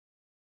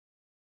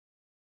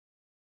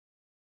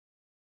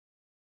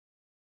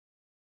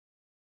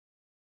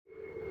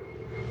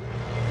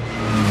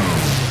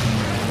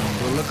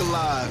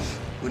alive.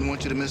 Wouldn't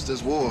want you to miss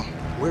this war.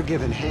 We're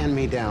giving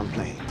hand-me-down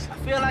planes. I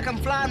feel like I'm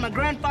flying my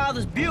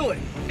grandfather's Buick.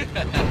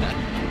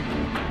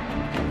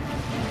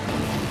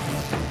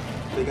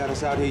 They got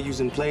us out here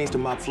using planes to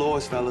mop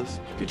floors, fellas.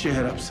 Get your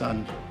head up,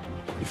 son.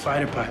 You're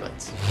fighter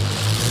pilots.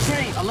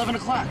 Train, 11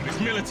 o'clock. It's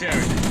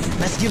military.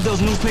 Let's give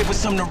those newspapers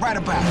something to write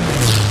about.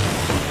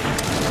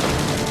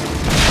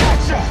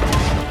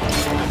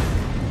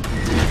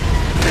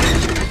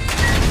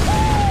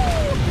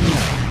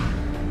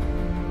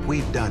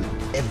 We've done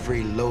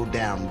every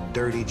low-down,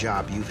 dirty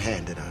job you've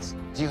handed us.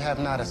 You have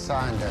not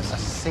assigned us a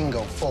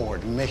single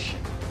forward mission.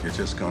 You're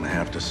just gonna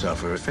have to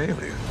suffer a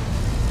failure.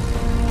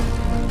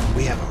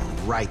 We have a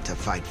right to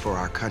fight for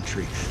our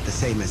country, the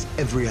same as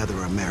every other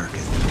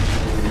American.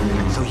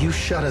 So you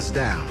shut us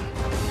down,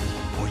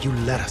 or you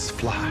let us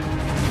fly.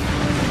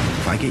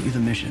 If I get you the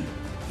mission,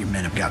 your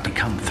men have got to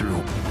come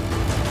through.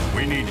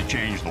 We need to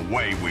change the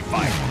way we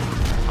fight.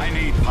 I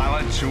need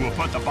pilots who will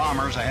put the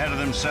bombers ahead of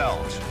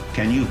themselves.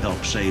 Can you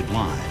help save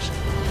lives?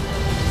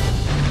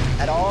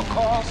 At all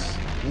costs,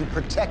 you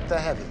protect the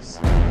heavies.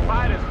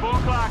 Fighters, 4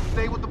 o'clock,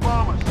 stay with the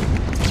bombers.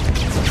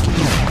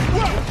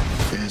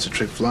 Yeah, it's a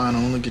trick flying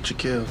only get you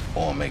killed.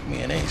 Or make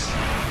me an ace.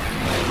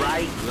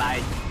 Right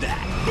like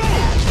that.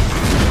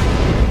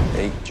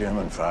 8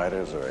 German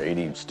fighters or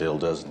 80 still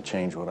doesn't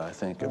change what I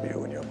think of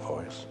you and your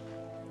boys.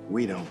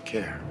 We don't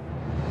care.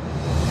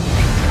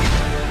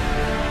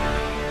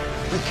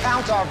 We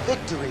count our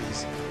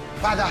victories.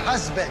 By the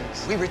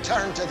husbands, we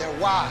return to their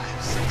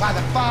wives. By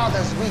the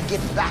fathers, we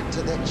get back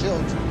to their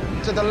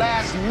children. To the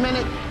last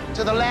minute,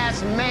 to the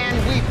last man,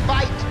 we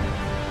fight.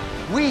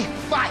 We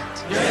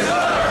fight. Yes,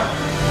 sir!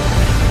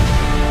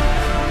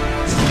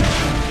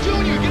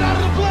 Junior, get out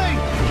of the plane!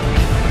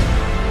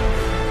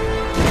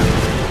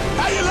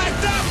 How you like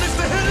that,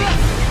 Mr.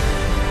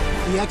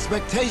 Hitler? The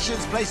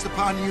expectations placed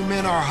upon you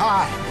men are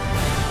high.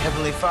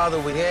 Heavenly Father,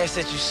 we ask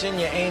that you send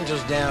your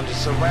angels down to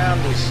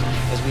surround us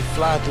as we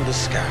fly through the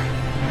sky.